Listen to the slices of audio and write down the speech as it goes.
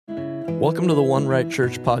Welcome to the One Right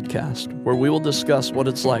Church podcast, where we will discuss what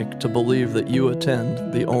it's like to believe that you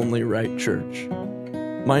attend the only right church.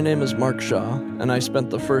 My name is Mark Shaw, and I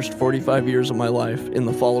spent the first 45 years of my life in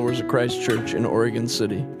the Followers of Christ Church in Oregon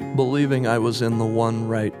City, believing I was in the one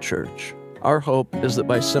right church. Our hope is that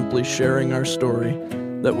by simply sharing our story,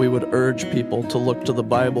 that we would urge people to look to the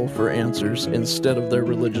Bible for answers instead of their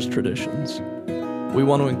religious traditions. We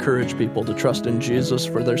want to encourage people to trust in Jesus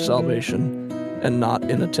for their salvation and not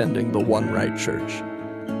in attending the one right church.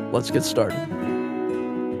 Let's get started.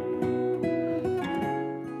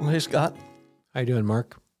 Well, hey, Scott. How you doing,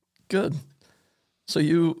 Mark? Good. So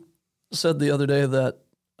you said the other day that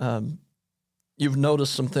you've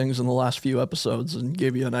noticed some things in the last few episodes and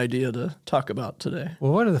gave you an idea to talk about today.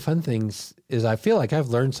 Well, one of the fun things is I feel like I've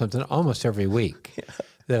learned something almost every week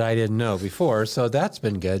that I didn't know before, so that's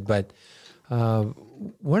been good. But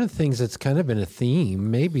one of the things that's kind of been a theme,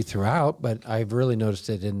 maybe throughout, but I've really noticed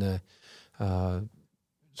it in the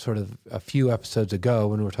sort of a few episodes ago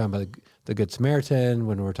when we were talking about the Good Samaritan,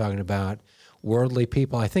 when we were talking about worldly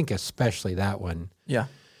people, I think especially that one. Yeah.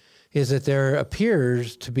 Is that there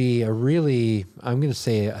appears to be a really, I'm going to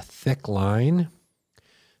say a thick line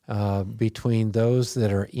between those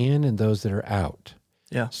that are in and those that are out.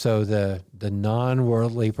 Yeah. So the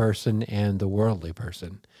non-worldly person and the worldly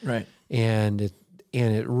person. Right. And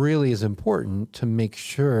it really is important to make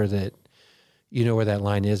sure that you know where that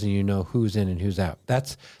line is and you know who's in and who's out.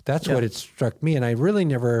 That's what it struck me. And I really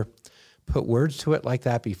never put words to it like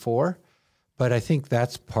that before. But I think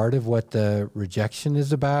that's part of what the rejection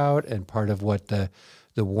is about, and part of what the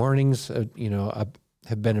warnings,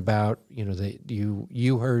 have been about. You know, that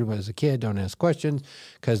you heard as a kid, don't ask questions,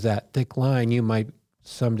 because that thick line, you might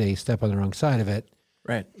someday step on the wrong side of it.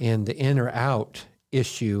 Right. And the in or out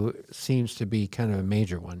issue seems to be kind of a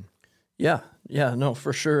major one. Yeah. Yeah. No,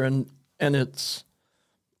 for sure. And it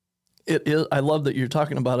is. I love that you're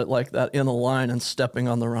talking about it like that, in a line and stepping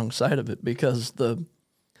on the wrong side of it, because the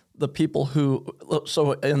people who,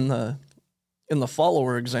 so in the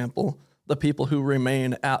follower example, the people who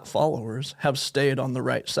remain at followers have stayed on the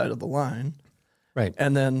right side of the line. Right.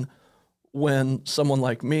 And then when someone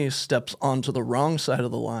like me steps onto the wrong side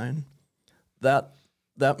of the line, that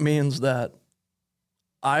means that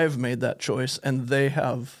I've made that choice and they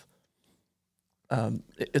have,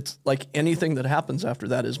 it's like anything that happens after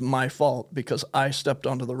that is my fault because I stepped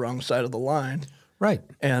onto the wrong side of the line. Right.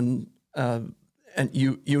 And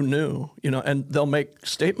you knew, and they'll make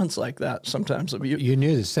statements like that sometimes of you. You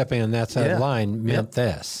knew that stepping on that side of the line meant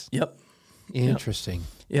this. Yep. Interesting.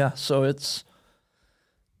 Yeah. So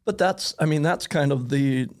but that's kind of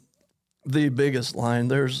the biggest line.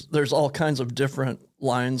 There's all kinds of different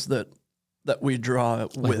lines that we draw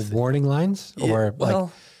Like with warning lines, or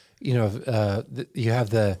you have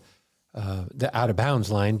the out of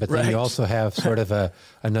bounds line, but then you also have sort of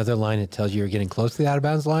another line that tells you you're getting close to the out of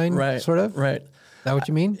bounds line, right? Sort of, right? Is that what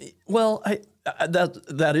you mean? Well,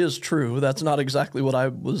 that is true. That's not exactly what I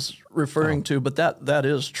was referring to, but that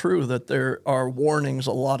is true. That there are warnings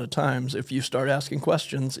a lot of times. If you start asking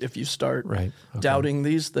questions, if you start doubting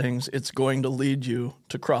these things, it's going to lead you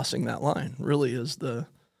to crossing that line. Really, is the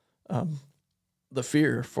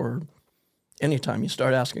fear for any time you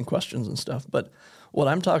start asking questions and stuff. But what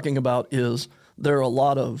I'm talking about is there are a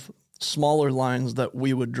lot of smaller lines that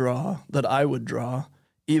we would draw, that I would draw,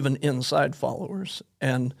 even inside followers.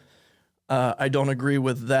 And I don't agree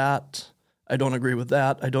with that. I don't agree with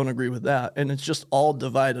that. I don't agree with that. And it's just all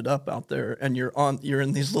divided up out there. And you're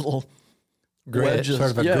in these little wedges.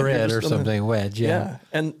 Sort of a grid or something, wedge. Yeah.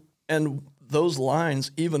 And those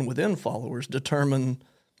lines, even within followers, determine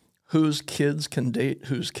whose kids can date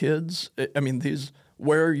whose kids. I mean,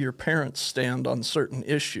 where your parents stand on certain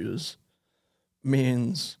issues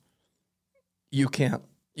means you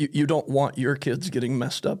don't want your kids getting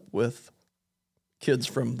messed up with kids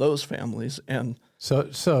from those families. And so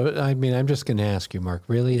I mean, I'm just going to ask you, Mark,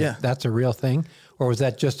 really, that's a real thing? Or was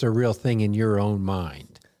that just a real thing in your own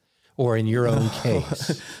mind or in your own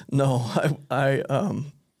case? No,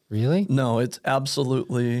 Really? No, it's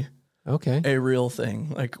absolutely a real thing.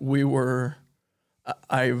 Like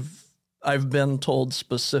I've been told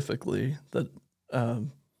specifically that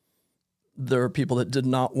there are people that did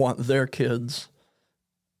not want their kids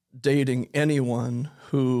dating anyone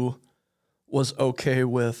who was okay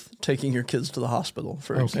with taking your kids to the hospital,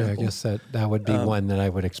 for example. I guess that would be one that I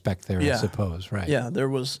would expect there, I suppose, right? Yeah, there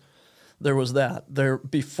was that.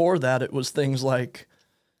 Before that, it was things like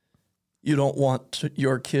you don't want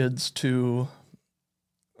your kids to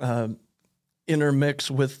intermix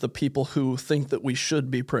with the people who think that we should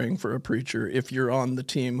be praying for a preacher if you're on the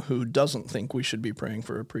team who doesn't think we should be praying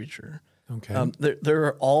for a preacher. Okay. There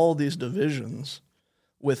are all these divisions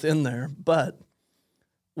within there, but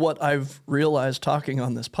what I've realized talking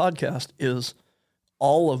on this podcast is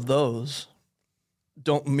all of those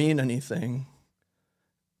don't mean anything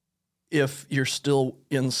if you're still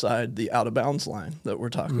inside the out of bounds line that we're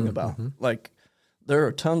talking about. Like, there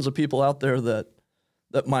are tons of people out there that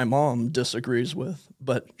my mom disagrees with,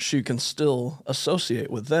 but she can still associate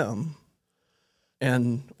with them.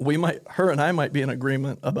 And her and I might be in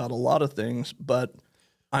agreement about a lot of things, but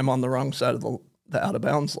I'm on the wrong side of the out of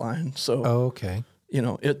bounds line. So, okay.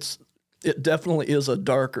 It definitely is a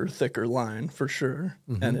darker, thicker line for sure.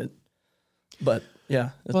 But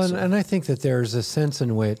yeah. And I think that there's a sense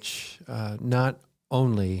in which not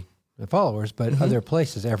only the followers, but other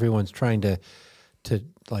places, everyone's trying to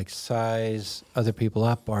like size other people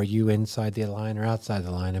up. Are you inside the line or outside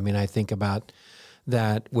the line? I mean, I think about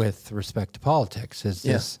that with respect to politics.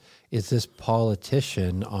 Is this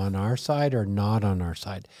politician on our side or not on our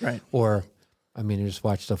side? Right. Or, I mean, I just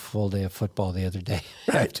watched a full day of football the other day,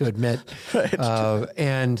 I have to admit. Right.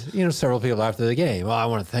 And, several people after the game, I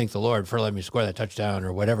want to thank the Lord for letting me score that touchdown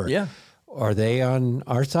or whatever. Yeah. Are they on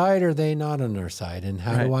our side or are they not on our side? And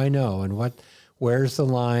how do I know? And where's the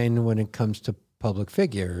line when it comes to public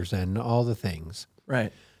figures and all the things?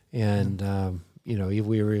 Right. And,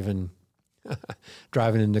 we were even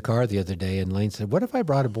driving in the car the other day, and Lane said, what if I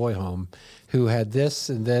brought a boy home who had this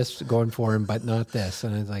and this going for him, but not this?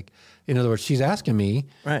 And I was like, in other words, she's asking me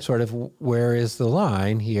sort of, where is the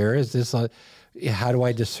line here? Is this, how do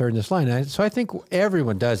I discern this line? So I think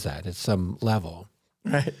everyone does that at some level.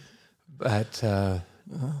 Right. But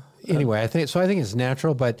anyway, I think it's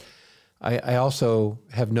natural, but I also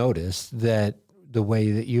have noticed that the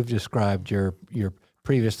way that you've described your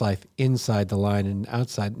previous life inside the line and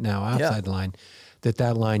outside the line,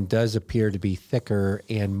 that line does appear to be thicker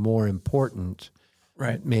and more important,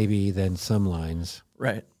 right? Maybe than some lines,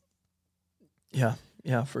 right? Yeah,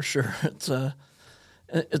 for sure. It's a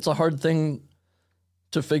hard thing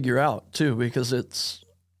to figure out too, because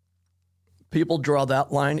people draw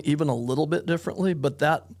that line even a little bit differently, but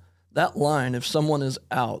that line, if someone is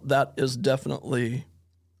out, that is definitely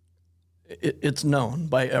it's known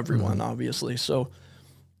by everyone, obviously. So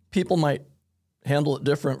people might handle it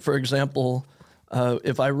different. For example,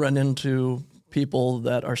 if I run into people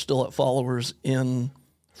that are still at followers in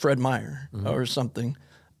Fred Meyer or something,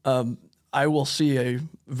 I will see a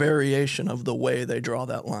variation of the way they draw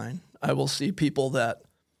that line. I will see people that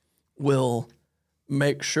will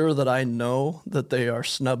make sure that I know that they are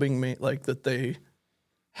snubbing me, like that they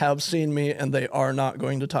have seen me and they are not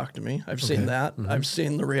going to talk to me. I've seen that. I've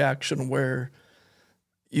seen the reaction where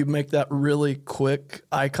you make that really quick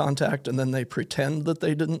eye contact and then they pretend that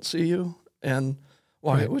they didn't see you, and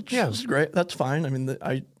which is great. That's fine. I mean,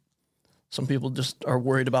 some people just are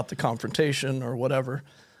worried about the confrontation or whatever.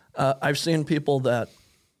 I've seen people that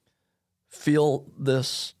feel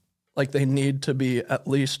this, like they need to be at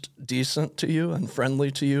least decent to you and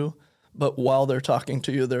friendly to you, but while they're talking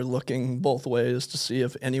to you, they're looking both ways to see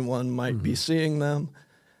if anyone might be seeing them.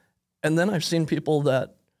 And then I've seen people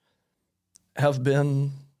that have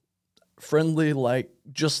been friendly,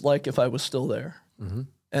 just like if I was still there.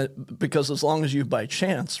 And because as long as you by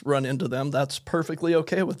chance run into them, that's perfectly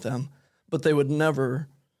okay with them, but they would never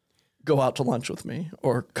go out to lunch with me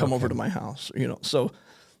or come over to my house, So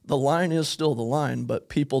the line is still the line, but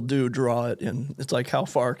people do draw it in. It's like, how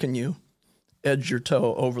far can you edge your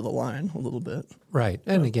toe over the line a little bit? Right.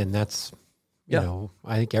 And again, that's, I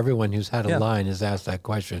think everyone who's had a line has asked that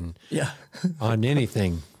question on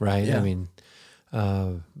anything, right? Yeah. I mean,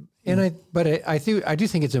 but I do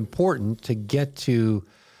think it's important to get to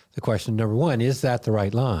the question, number one, is that the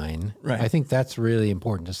right line? Right. I think that's really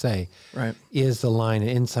important to say. Right. Is the line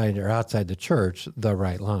inside or outside the church the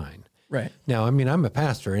right line? Right. Now, I mean, I'm a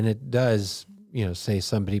pastor, and it does, say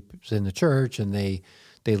somebody's in the church and they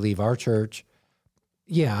leave our church.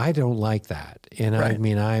 Yeah, I don't like that. And I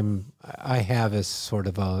mean, I have a sort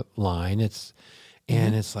of a line. It's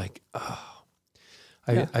like,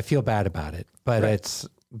 I feel bad about it, but it's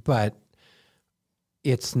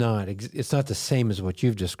not the same as what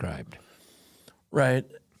you've described. Right.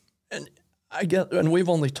 And we've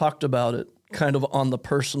only talked about it kind of on the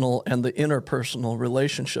personal and the interpersonal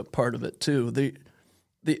relationship part of it too. The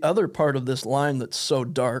other part of this line that's so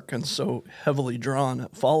dark and so heavily drawn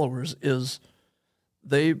at followers is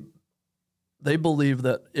they believe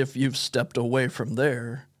that if you've stepped away from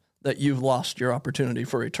there, that you've lost your opportunity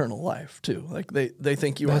for eternal life too. Like they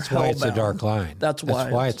think you are hellbound. That's why it's a dark line. That's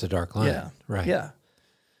why it's a dark line. Yeah. Right. Yeah.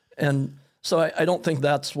 And so I don't think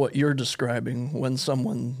that's what you're describing when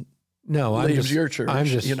someone No, leaves your church. I'm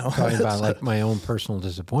just talking about It's like my own personal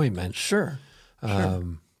disappointment. Sure.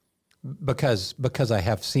 Because I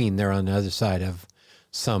have seen they're on the other side of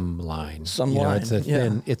some line. Some line.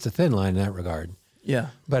 It's a thin line in that regard. Yeah.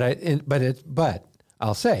 But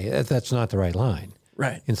I'll say that's not the right line.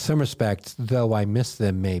 Right. In some respects, though I miss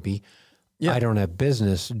them maybe, I don't have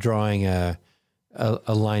business drawing a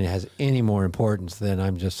line that has any more importance than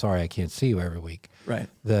I'm just sorry I can't see you every week. Right.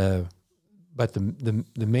 But the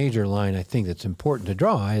major line I think that's important to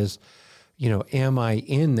draw is, am I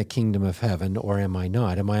in the kingdom of heaven or am I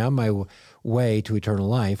not? Am I on my way to eternal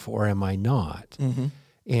life or am I not? Mm-hmm.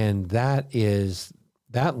 And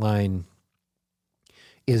that line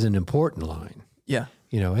is an important line. Yeah.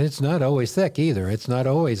 And it's not always thick either. It's not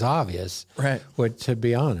always obvious. Right. To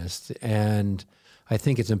be honest. And I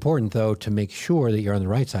think it's important, though, to make sure that you're on the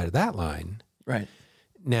right side of that line. Right.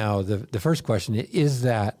 Now, the first question is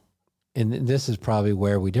that, and this is probably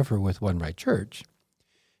where we differ with One Right Church,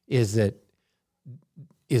 is that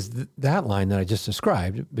line that I just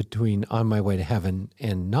described between on my way to heaven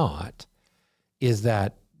and not, is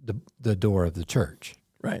that the door of the church?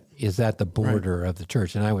 Right. Is that the border of the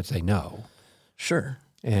church? And I would say no. Sure.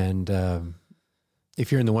 And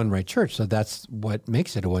if you're in the One Right Church, so that's what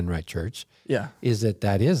makes it a One Right Church. Yeah. Is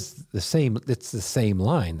that is the same? It's the same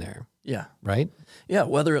line there. Yeah. Right. Yeah.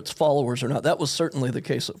 Whether it's followers or not, that was certainly the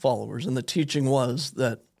case at followers, and the teaching was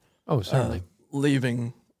that. Oh, certainly.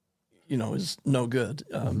 Leaving, is no good.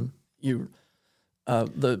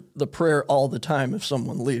 The prayer all the time if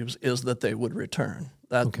someone leaves is that they would return.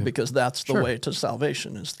 Because that's the way to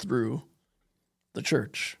salvation is through the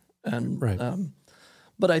church. And right.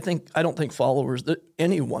 But I don't think followers, that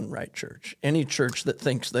any One Right Church, any church that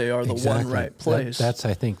thinks they are the one right place. That's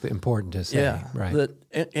I think important to say. Yeah, right. That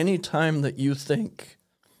any time that you think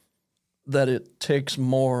that it takes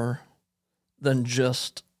more than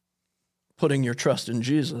just putting your trust in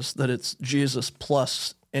Jesus, that it's Jesus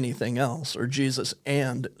plus anything else or Jesus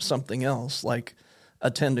and something else, like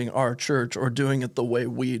attending our church or doing it the way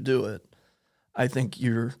we do it, I think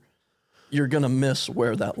you're going to miss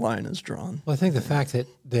where that line is drawn. Well, I think the fact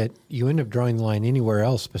that you end up drawing the line anywhere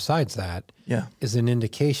else besides that is an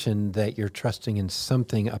indication that you're trusting in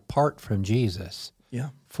something apart from Jesus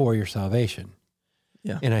for your salvation.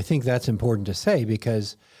 Yeah. And I think that's important to say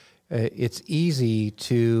because it's easy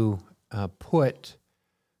to put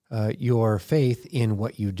your faith in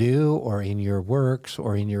what you do or in your works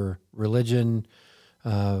or in your religion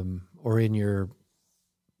or in your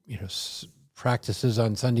practices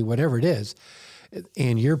on Sunday, whatever it is,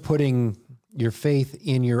 and you're putting your faith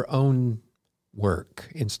in your own work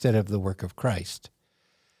instead of the work of Christ.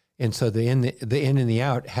 And so the in and the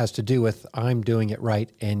out has to do with I'm doing it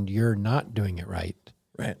right and you're not doing it right.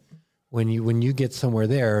 Right. When you get somewhere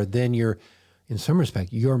there, then you're, in some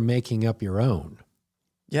respect, you're making up your own.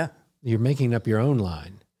 Yeah. You're making up your own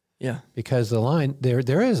line. Yeah. Because the line,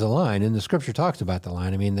 there is a line, and the scripture talks about the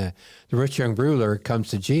line. I mean, the rich young ruler comes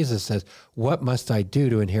to Jesus, says, what must I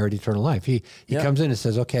do to inherit eternal life? He comes in and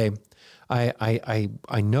says, okay,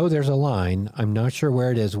 I know there's a line. I'm not sure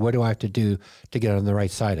where it is. What do I have to do to get on the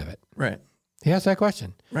right side of it? Right. He asks that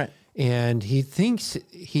question. Right. And he thinks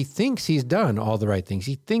he's done all the right things.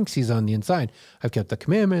 He thinks he's on the inside. I've kept the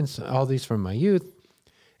commandments, all these from my youth.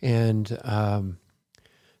 And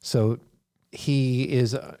so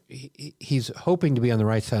he's hoping to be on the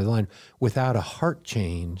right side of the line without a heart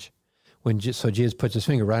change. So Jesus puts his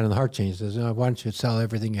finger right on the heart change and says, why don't you sell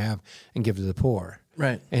everything you have and give to the poor?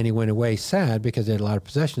 Right. And he went away sad because he had a lot of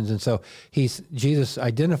possessions. And so Jesus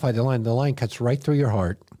identified the line. The line cuts right through your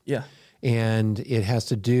heart. Yeah. And it has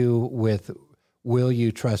to do with, will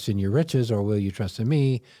you trust in your riches or will you trust in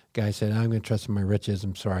me? Guy said, I'm going to trust in my riches.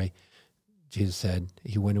 I'm sorry. Jesus said,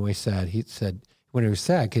 he went away sad. He said, when he was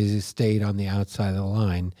sad because he stayed on the outside of the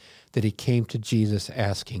line, that he came to Jesus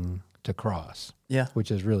asking to cross. Yeah.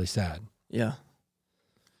 Which is really sad. Yeah.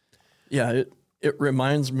 Yeah. It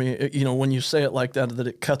reminds me, when you say it like that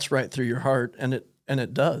it cuts right through your heart, and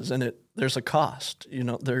it does. And there's a cost,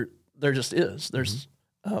 there just is. There's,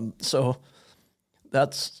 so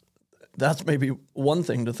that's maybe one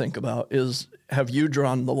thing to think about is, have you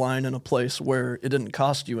drawn the line in a place where it didn't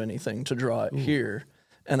cost you anything to draw it here,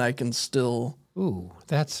 and I can still. Ooh,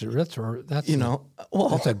 that's that's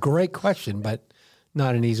a great question, but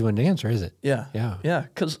not an easy one to answer, is it? Yeah. Yeah. Yeah.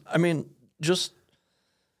 Because just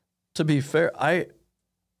to be fair, I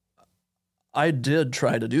did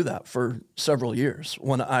try to do that for several years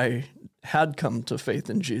when I had come to faith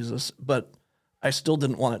in Jesus, but I still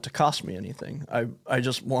didn't want it to cost me anything. I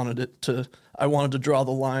just wanted I wanted to draw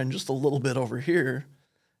the line just a little bit over here.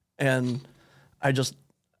 And I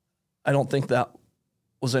don't think that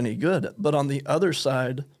was any good. But on the other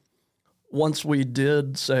side, once we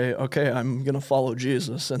did say, okay, I'm going to follow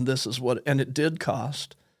Jesus, and this is what, and it did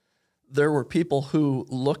cost, there were people who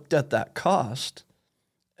looked at that cost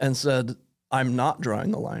and said, I'm not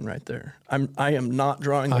drawing the line right there. I am not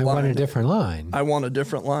drawing the line. I want a different line. I want a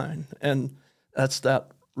different line. And that's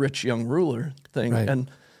that rich young ruler thing. Right. And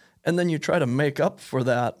then you try to make up for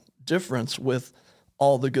that difference with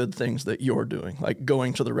all the good things that you're doing, like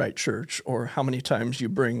going to the right church, or how many times you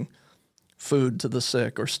bring food to the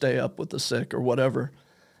sick or stay up with the sick or whatever.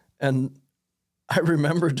 And I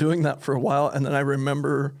remember doing that for a while. And then I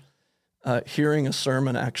remember hearing a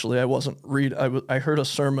sermon. Actually, I heard a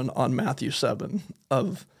sermon on Matthew 7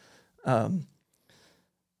 of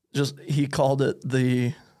he called it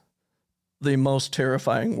the most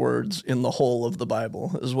terrifying words in the whole of the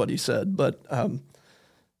Bible, is what he said. But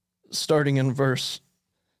starting in verse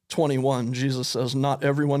 21, Jesus says, "Not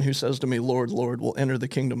everyone who says to me, 'Lord, Lord,' will enter the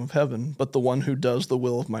kingdom of heaven, but the one who does the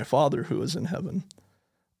will of my Father who is in heaven.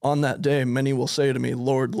 On that day, many will say to me,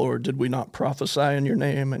 'Lord, Lord, did we not prophesy in your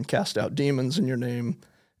name and cast out demons in your name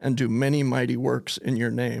and do many mighty works in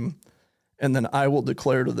your name?' And then I will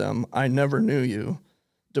declare to them, 'I never knew you.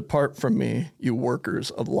 Depart from me, you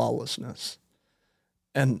workers of lawlessness.'"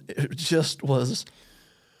 And it just was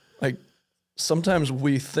like, sometimes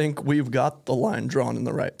we think we've got the line drawn in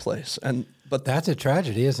the right place, but that's a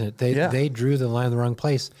tragedy, isn't it? They drew the line in the wrong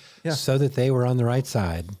place so that they were on the right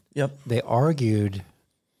side. Yep. They argued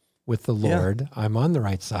with the Lord, "I'm on the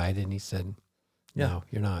right side," and he said, "No,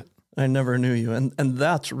 you're not. I never knew you." And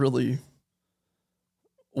that's really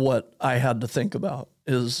what I had to think about,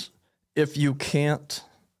 is if you can't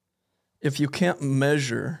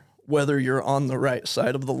measure whether you're on the right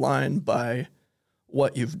side of the line by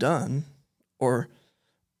what you've done, or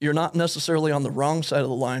you're not necessarily on the wrong side of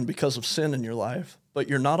the line because of sin in your life, but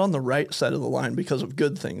you're not on the right side of the line because of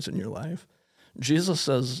good things in your life. Jesus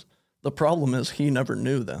says the problem is he never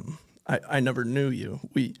knew them. I never knew you.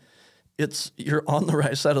 You're on the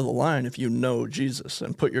right side of the line if you know Jesus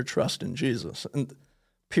and put your trust in Jesus, and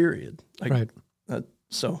period. Right.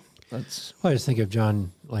 So that's. Well, I just think of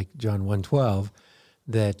John 1:12,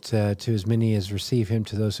 that to as many as receive him,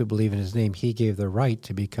 to those who believe in his name, he gave the right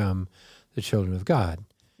to become the children of God.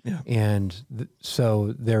 Yeah. And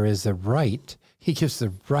so there is a right. He gives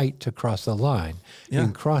the right to cross the line. Yeah. You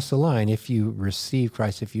can cross the line if you receive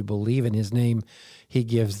Christ, if you believe in his name. He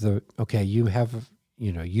gives you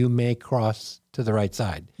may cross to the right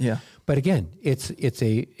side. Yeah. But again, it's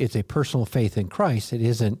a personal faith in Christ. It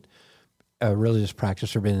isn't a religious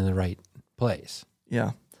practice or being in the right place.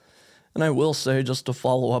 Yeah. And I will say, just to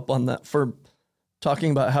follow up on that, for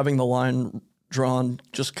talking about having the line drawn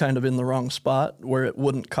just kind of in the wrong spot where it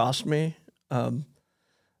wouldn't cost me,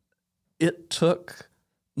 it took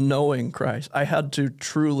knowing Christ. I had to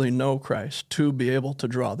truly know Christ to be able to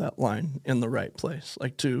draw that line in the right place,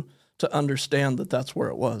 like to understand that that's where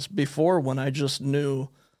it was. Before, when I just knew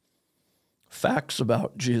facts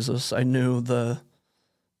about Jesus, I knew the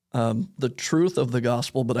truth of the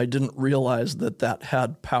gospel, but I didn't realize that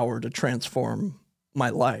had power to transform my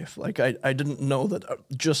life. Like I didn't know that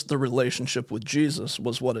just the relationship with Jesus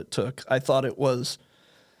was what it took. I thought it was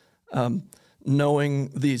knowing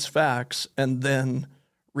these facts and then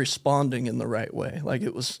responding in the right way. Like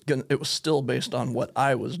it was still based on what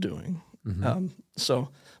I was doing. Mm-hmm.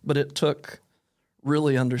 But it took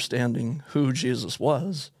really understanding who Jesus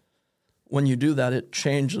was. When you do that, it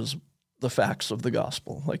changes the facts of the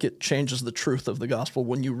gospel. Like it changes the truth of the gospel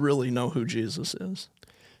when you really know who Jesus is.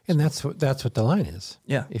 And that's what the line is.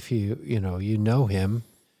 Yeah. If you know him,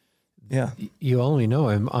 yeah, you only know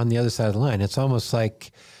him on the other side of the line. It's almost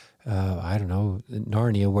like, I don't know,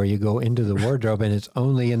 Narnia, where you go into the wardrobe and it's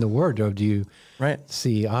only in the wardrobe do you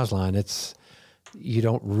see Aslan. You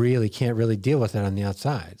can't really deal with it on the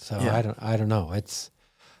outside. So I don't know. It's,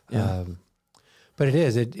 but it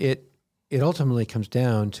is, it ultimately comes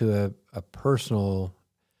down to a personal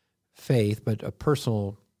faith, but a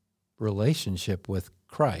personal relationship with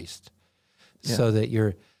Christ, so that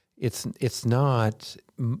it's not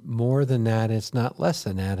more than that. It's not less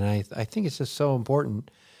than that. And I think it's just so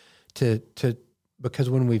important to because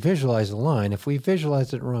when we visualize the line, if we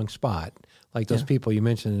visualize it in the wrong spot, like those people you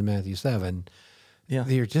mentioned in Matthew 7,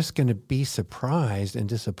 they're just going to be surprised and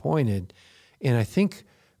disappointed. And I think,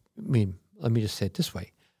 let me just say it this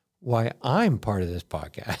way. Why I'm part of this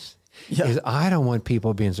podcast is I don't want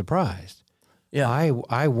people being surprised. Yeah,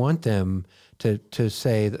 I want them to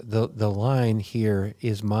say that the line here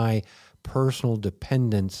is my personal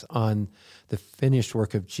dependence on the finished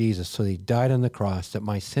work of Jesus. So he died on the cross that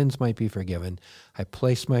my sins might be forgiven. I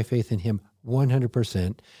place my faith in him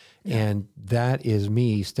 100%, And that is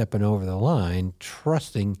me stepping over the line,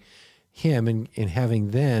 trusting him and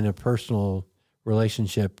having then a personal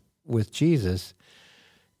relationship with Jesus.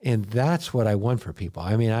 And that's what I want for people.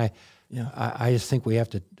 I mean, I just think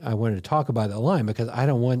I wanted to talk about the line because I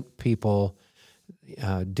don't want people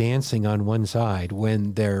dancing on one side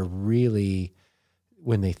when they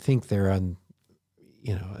think they're on,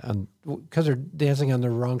 because they're dancing on the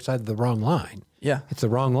wrong side of the wrong line. Yeah. It's the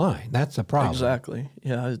wrong line. That's the problem. Exactly.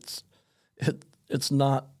 Yeah. It's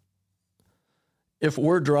not, if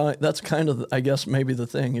we're drawing, that's kind of, I guess, maybe the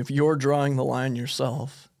thing. If you're drawing the line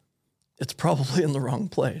yourself, it's probably in the wrong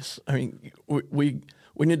place. I mean, we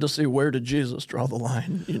need to see, where did Jesus draw the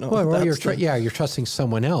line? Well, you're trusting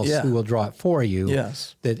someone else who will draw it for you.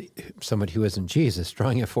 Yes. That somebody who isn't Jesus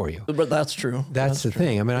drawing it for you. But that's true. That's the true.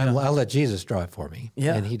 thing. I mean, I'll let Jesus draw it for me.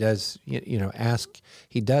 Yeah. And he does,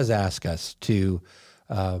 he does ask us to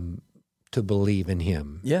believe in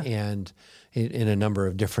him. Yeah. And in a number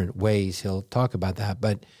of different ways, he'll talk about that.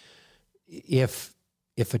 But if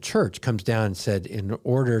a church comes down and said, in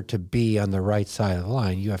order to be on the right side of the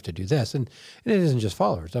line, you have to do this. And it isn't just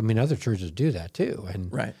followers. I mean, other churches do that too.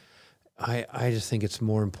 And right. I just think it's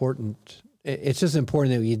more important. It's just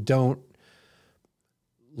important that you don't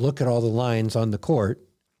look at all the lines on the court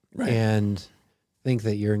and think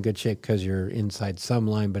that you're in good shape because you're inside some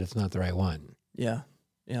line, but it's not the right one. Yeah.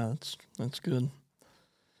 Yeah, that's good.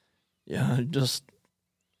 Yeah,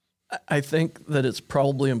 I think that it's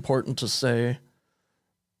probably important to say,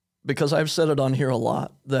 because I've said it on here a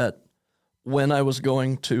lot, that when I was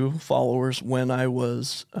going to followers, when I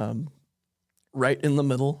was right in the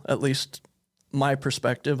middle, at least my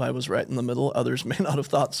perspective, I was right in the middle. Others may not have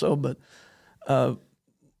thought so, but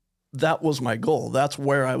that was my goal. That's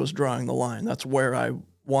where I was drawing the line. That's where I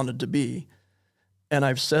wanted to be. And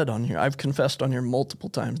I've said on here, I've confessed on here multiple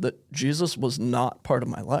times that Jesus was not part of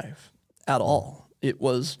my life at all. It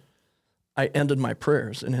was, I ended my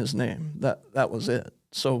prayers in his name. That was it.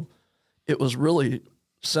 So it was really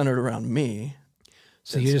centered around me.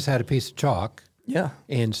 So you just had a piece of chalk. Yeah.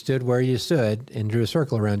 And stood where you stood and drew a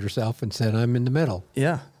circle around yourself and said, I'm in the middle.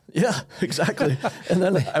 Yeah. Yeah, exactly. And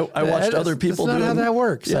then I watched other people doing. That's not how that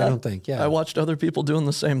works, yeah, I don't think. Yeah. I watched other people doing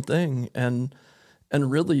the same thing. And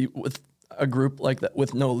really with a group like that,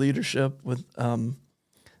 with no leadership, with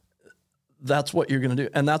that's what you're going to do.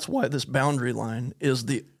 And that's why this boundary line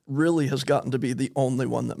really has gotten to be the only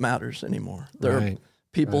one that matters anymore. There are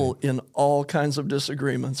people in all kinds of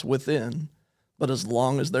disagreements within, but as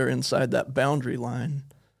long as they're inside that boundary line,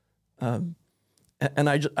 and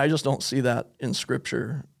I just don't see that in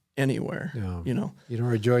Scripture anywhere. No. You don't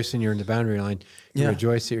rejoice when you're in the boundary line. You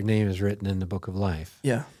rejoice that your name is written in the book of life.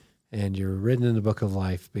 Yeah. And you're written in the book of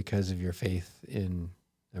life because of your faith in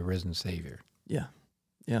the risen Savior. Yeah.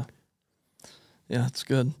 Yeah. Yeah, it's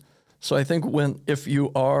good. So I think if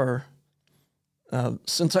you are,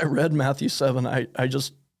 since I read Matthew 7, I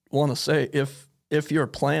just want to say, if your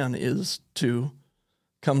plan is to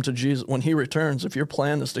come to Jesus, when he returns, if your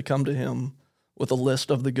plan is to come to him with a list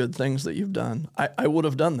of the good things that you've done, I would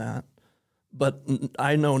have done that. But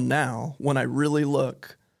I know now, when I really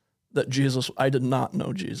look, that I did not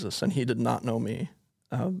know Jesus and he did not know me.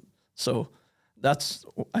 So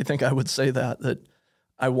I think I would say that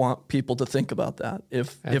I want people to think about that.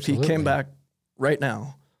 If he came back right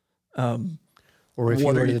now. Or if you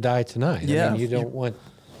were to die tonight. Yeah. I mean, you don't want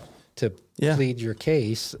to plead your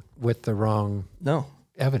case with the wrong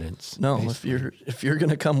evidence. No, basically. if you're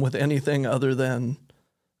going to come with anything other than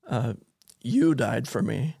you died for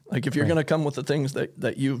me, like if you're going to come with the things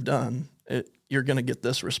that you've done, you're going to get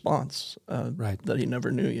this response that he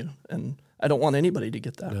never knew you. And I don't want anybody to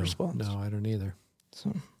get that response. No, I don't either.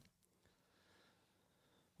 So,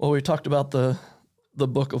 well, we talked about the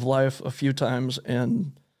book of life a few times,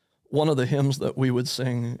 and one of the hymns that we would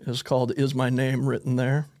sing is called "Is My Name Written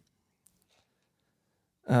There?"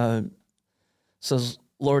 Says,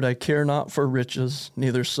 Lord, I care not for riches,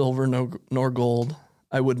 neither silver nor gold.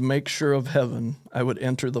 I would make sure of heaven, I would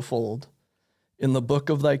enter the fold. In the book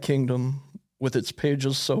of thy kingdom, with its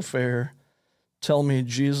pages so fair, tell me,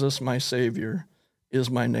 Jesus, my Savior, is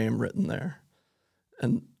my name written there?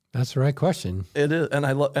 And that's the right question. It is,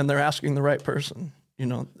 and they're asking the right person.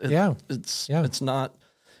 It's not.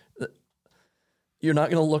 You're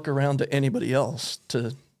not going to look around to anybody else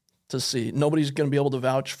to see. Nobody's going to be able to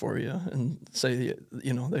vouch for you and say,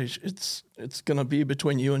 it's going to be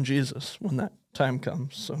between you and Jesus when that time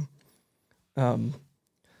comes. So,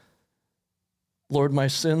 Lord, my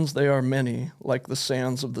sins, they are many, like the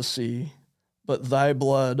sands of the sea, but thy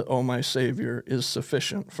blood, O my Savior, is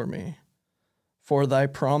sufficient for me. For thy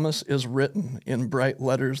promise is written in bright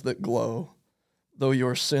letters that glow. though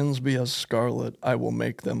your sins be as scarlet, I will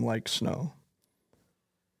make them like snow.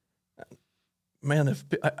 Man, if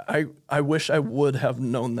I wish I would have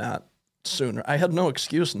known that sooner. I had no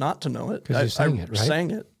excuse not to know it. Because you sang it, right? I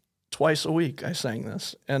sang it twice a week. I sang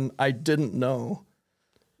this, and I didn't know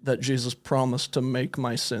that Jesus promised to make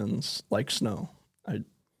my sins like snow.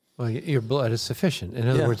 Well, your blood is sufficient. In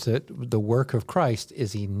other words, that the work of Christ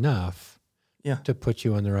is enough to put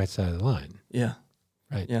you on the right side of the line. Yeah.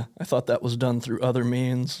 Right. Yeah. I thought that was done through other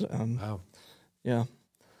means. Wow. Yeah.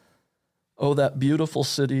 Oh, that beautiful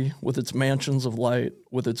city with its mansions of light,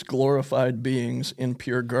 with its glorified beings in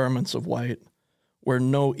pure garments of white, where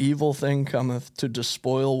no evil thing cometh to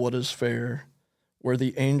despoil what is fair, where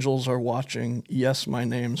the angels are watching, yes, my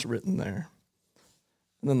name's written there.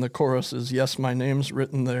 And then the chorus is, yes, my name's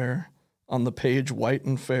written there, on the page white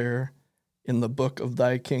and fair, in the book of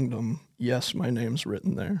thy kingdom, yes, my name's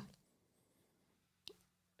written there.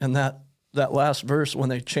 And that last verse, when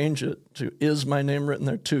they change it to, is my name written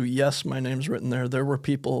there, to, yes, my name's written there were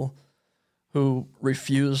people who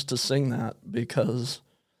refused to sing that because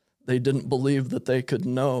they didn't believe that they could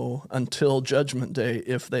know until Judgment Day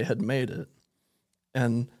if they had made it.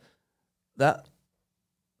 And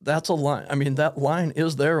that's a line. I mean, that line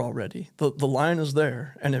is there already. The line is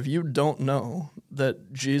there. And if you don't know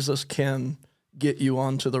that Jesus can get you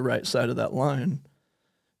onto the right side of that line,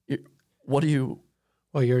 what are you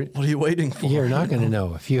waiting for? You're not going to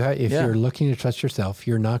know. If you're looking to trust yourself,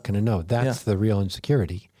 you're not going to know. That's the real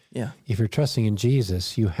insecurity. Yeah. If you're trusting in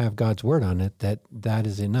Jesus, you have God's word on it that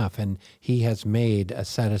is enough. And he has made a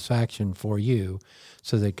satisfaction for you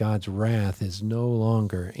so that God's wrath is no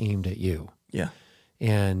longer aimed at you. Yeah.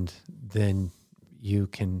 And then you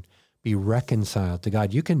can be reconciled to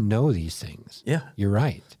God. You can know these things. Yeah. You're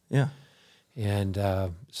right. Yeah. And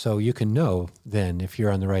so you can know then if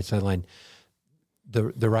you're on the right side of the line,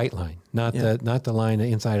 the right line, not the line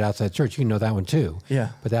inside outside church. You can know that one too. Yeah.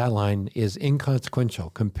 But that line is inconsequential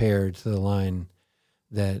compared to the line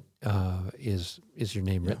that is your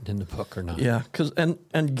name written in the book or not. Yeah,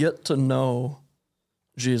 and get to know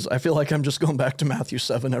Jesus. I feel like I'm just going back to Matthew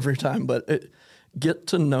 7 every time, but get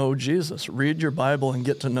to know Jesus. Read your Bible and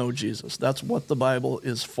get to know Jesus. That's what the Bible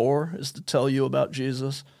is for, is to tell you about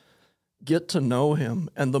Jesus. Get to know him,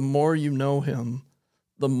 and the more you know him,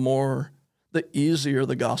 the easier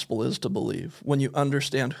the gospel is to believe when you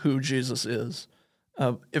understand who Jesus is.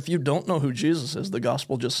 If you don't know who Jesus is, the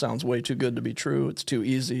gospel just sounds way too good to be true. It's too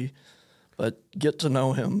easy. But get to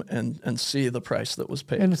know him and see the price that was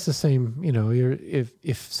paid. And it's the same,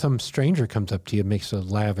 if some stranger comes up to you and makes a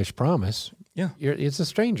lavish promise, it's a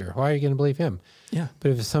stranger. Why are you going to believe him? Yeah.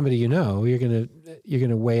 But if it's somebody you know, you're going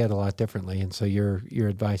to weigh it a lot differently. And so your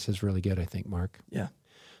advice is really good, I think, Mark. Yeah.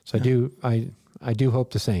 So I do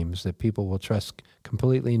hope the same, is that people will trust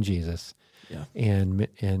completely in Jesus, and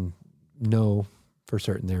know for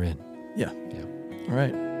certain they're in. Yeah. All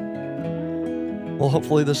right. Well,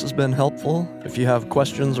 hopefully this has been helpful. If you have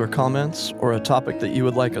questions or comments or a topic that you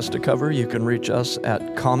would like us to cover, you can reach us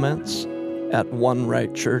at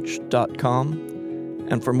comments@onerightchurch.com.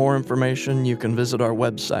 And for more information, you can visit our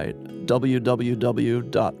website,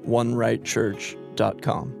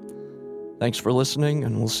 www.onerightchurch.com. Thanks for listening,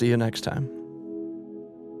 and we'll see you next time.